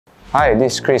Hi,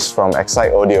 this is Chris from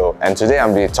Excite Audio, and today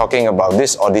I'm be talking about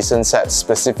this Audison set,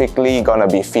 specifically gonna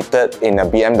be fitted in a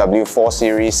BMW 4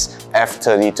 Series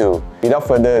F32. Without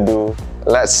further ado,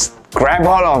 let's grab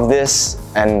hold of this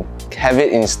and have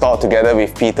it installed together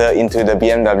with Peter into the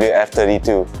BMW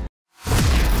F32.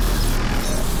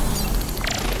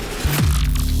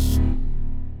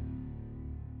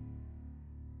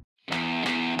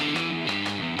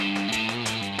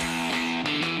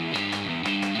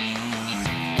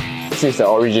 This is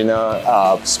the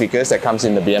original speakers that comes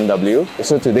in the BMW.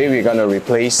 So today we're going to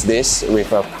replace this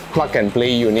with a plug and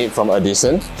play unit from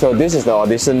Audison. So this is the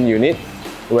Audison unit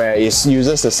where it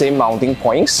uses the same mounting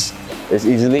points. It's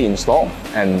easily installed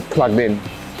and plugged in.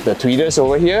 The tweeters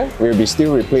over here will be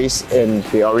still replaced in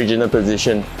the original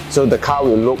position. So the car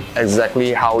will look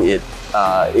exactly how it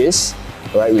is,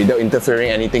 right, without interfering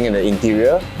anything in the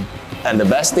interior. And the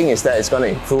best thing is that it's going to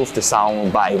improve the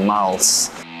sound by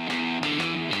miles.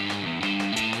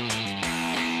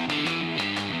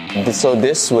 So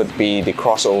this would be the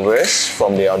crossovers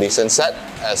from the Audison set,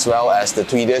 as well as the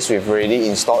tweeters we've already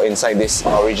installed inside this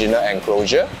original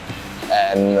enclosure.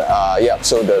 And yeah,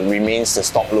 so that remains the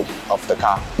stock look of the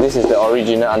car. This is the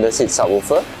original underseat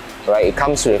subwoofer, right? It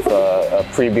comes with a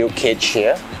pre-built cage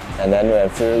here, and then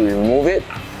when we remove it,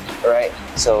 right?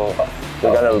 So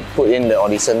we're gonna put in the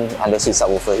Audison underseat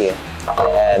subwoofer here,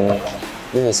 and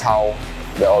this is how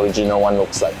the original one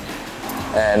looks like.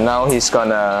 And now he's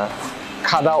gonna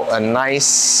cut out a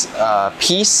nice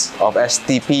piece of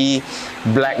STP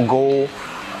black gold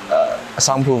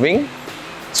soundproofing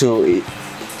to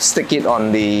stick it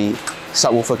on the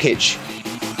subwoofer cage.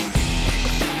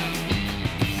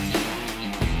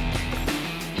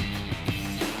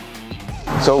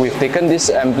 So we've taken this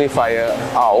amplifier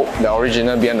out, the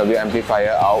original BMW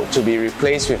amplifier out, to be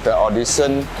replaced with the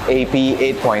Audison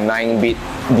AP8.9BIT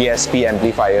DSP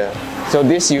amplifier. So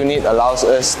this unit allows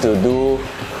us to do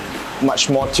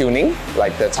much more tuning,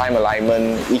 like the time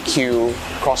alignment, EQ,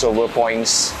 crossover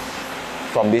points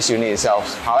from this unit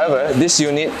itself. However, this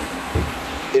unit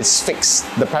is fixed.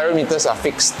 The parameters are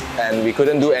fixed and we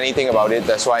couldn't do anything about it.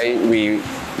 That's why we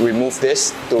removed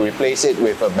this to replace it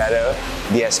with a better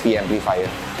DSP amplifier.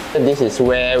 This is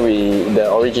where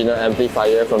the original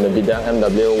amplifier from the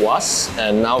BMW was,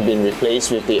 and now been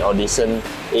replaced with the Audison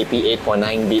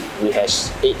AP8.9BIT, which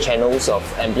has 8 channels of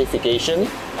amplification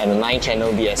and a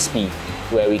 9-channel DSP,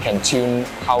 where we can tune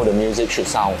how the music should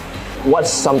sound.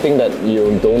 What's something that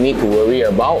you don't need to worry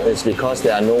about is because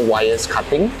there are no wires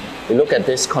cutting. You look at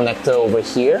this connector over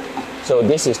here. So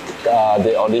this is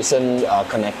the Audison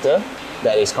connector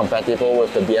that is compatible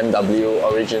with the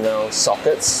BMW original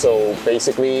sockets. So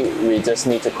basically, we just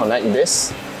need to connect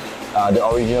this, the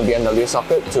original BMW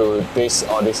socket, to this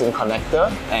Audison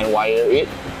connector and wire it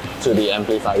to the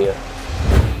amplifier.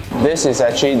 This is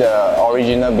actually the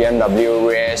original BMW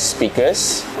rear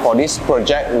speakers. For this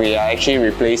project, we are actually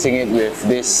replacing it with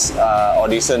this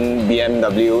Audison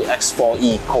BMW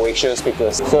X4E coaxial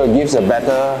speakers. So it gives a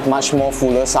better, much more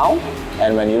fuller sound.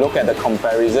 And when you look at the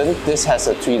comparison, this has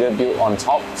a tweeter built on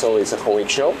top, so it's a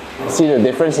coaxial. See the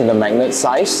difference in the magnet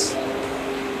size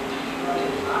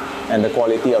and the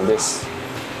quality of this.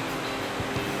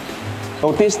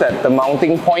 Notice that the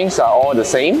mounting points are all the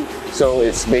same, so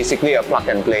it's basically a plug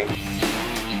and play.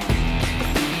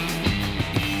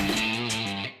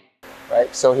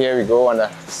 Right, so here we go on the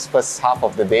first half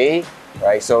of the day.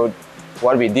 Right, so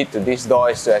what we did to this door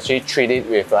is to actually treat it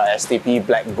with STP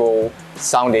black gold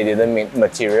sound deadener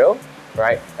material.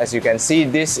 Right, as you can see,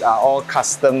 these are all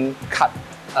custom cut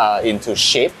into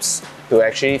shapes to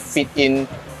actually fit in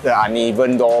the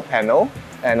uneven door panel.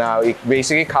 And it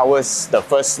basically covers the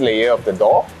first layer of the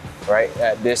door, right,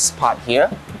 at this part here.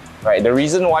 Right, the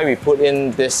reason why we put in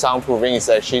this soundproofing is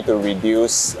actually to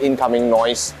reduce incoming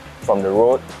noise from the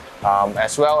road,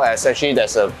 as well as actually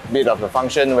there's a bit of a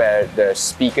function where the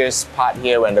speakers part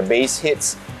here, when the bass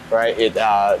hits, right, it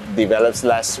develops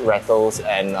less rattles,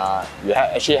 and you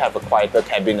actually have a quieter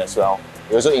cabin as well.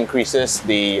 It also increases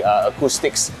the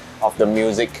acoustics of the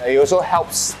music. It also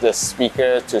helps the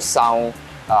speaker to sound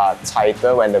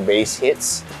tighter when the bass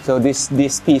hits. So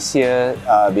this piece here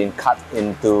been cut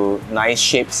into nice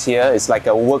shapes here. It's like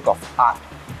a work of art.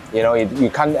 You know, you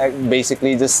can't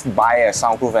basically just buy a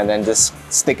soundproof and then just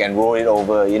stick and roll it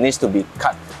over. It needs to be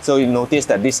cut. So you notice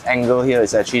that this angle here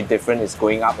is actually different. It's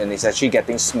going up and it's actually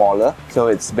getting smaller. So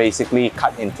it's basically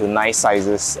cut into nice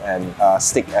sizes and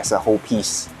stick as a whole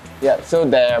piece. Yeah, so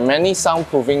there are many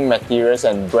soundproofing materials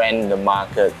and brands in the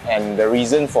market, and the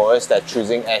reason for us that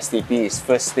choosing STP is,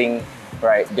 first thing,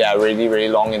 right, they are really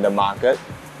long in the market.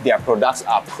 Their products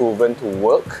are proven to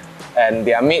work, and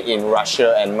they are made in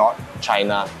Russia and not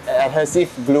China.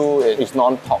 Adhesive glue is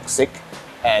non-toxic,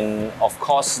 and of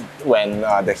course when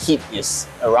the heat is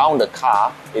around the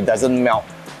car, it doesn't melt,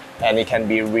 and it can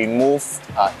be removed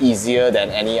easier than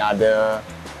any other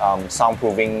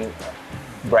soundproofing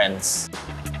brands.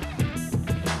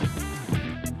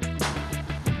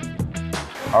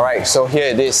 Alright, so here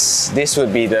it is. This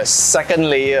would be the second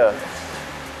layer.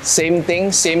 Same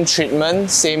thing, same treatment,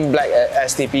 same black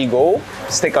STP Gold.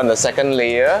 Stick on the second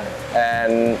layer,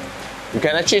 and you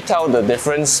can actually tell the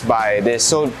difference by this.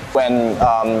 So when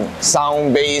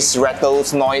sound, bass,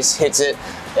 rattles, noise hits it,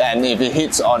 and if it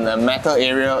hits on a metal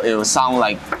area, it will sound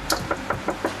like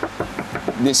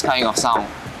this kind of sound.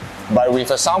 But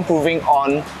with a soundproofing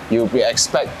on, you'll be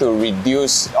expect to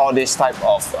reduce all this type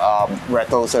of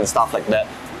rattles and stuff like that.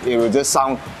 It will just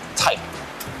sound tight.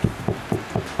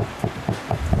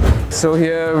 So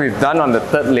here we've done on the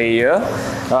third layer.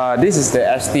 This is the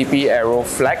STP Aero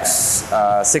Flex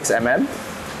 6mm.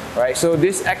 Right, so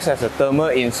this acts as a thermal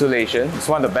insulation. It's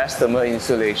one of the best thermal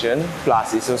insulation.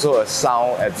 Plus, it's also a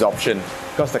sound absorption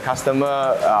because the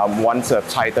customer wants a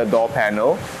tighter door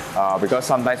panel. Because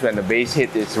sometimes when the bass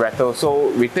hits, it's rattle.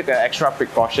 So we took an extra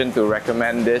precaution to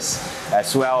recommend this,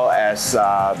 as well as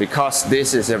because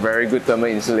this is a very good thermal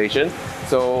insulation.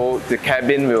 So the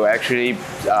cabin will actually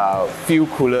feel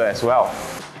cooler as well.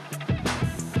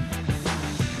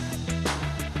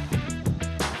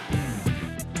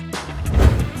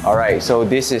 Alright, so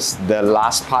this is the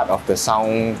last part of the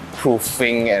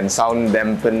soundproofing and sound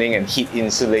dampening and heat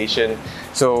insulation.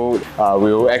 So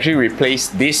we will actually replace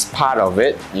this part of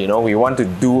it. You know, we want to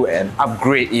do an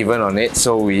upgrade even on it,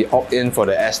 so we opt in for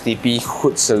the STP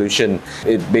hood solution.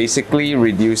 It basically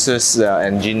reduces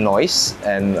engine noise,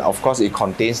 and of course it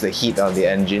contains the heat of the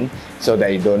engine so that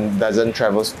it doesn't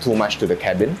travel too much to the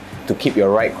cabin, to keep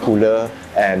your ride cooler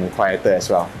and quieter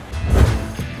as well.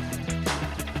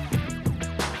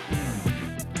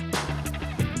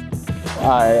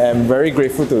 I am very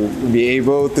grateful to be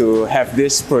able to have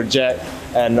this project,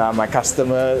 and my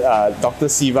customer, Dr.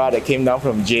 Siva, that came down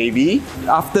from JB.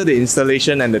 After the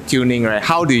installation and the tuning, right,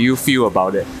 how do you feel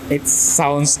about it? It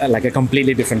sounds like a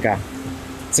completely different car.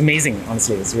 It's amazing,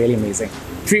 honestly, it's really amazing.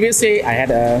 Previously, I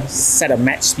had a set of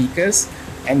match speakers,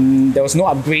 and there was no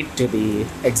upgrade to the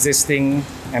existing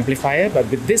amplifier, but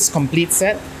with this complete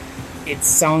set, it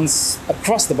sounds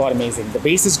across the board amazing. The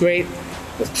bass is great,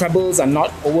 the trebles are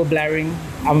not over blaring.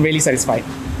 I'm really satisfied.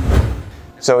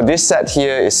 So this set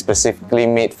here is specifically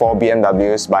made for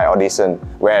BMWs by Audison,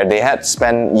 where they had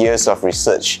spent years of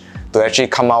research to actually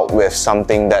come out with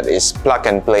something that is plug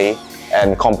and play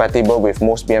and compatible with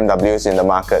most BMWs in the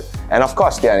market. And of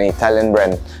course, they are an Italian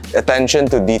brand. Attention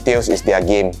to details is their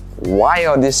game. Why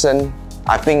Audison?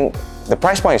 I think the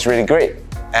price point is really great,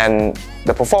 and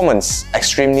the performance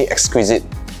extremely exquisite.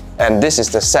 And this is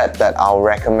the set that I'll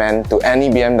recommend to any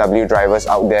BMW drivers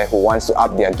out there who wants to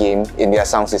up their game in their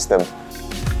sound system.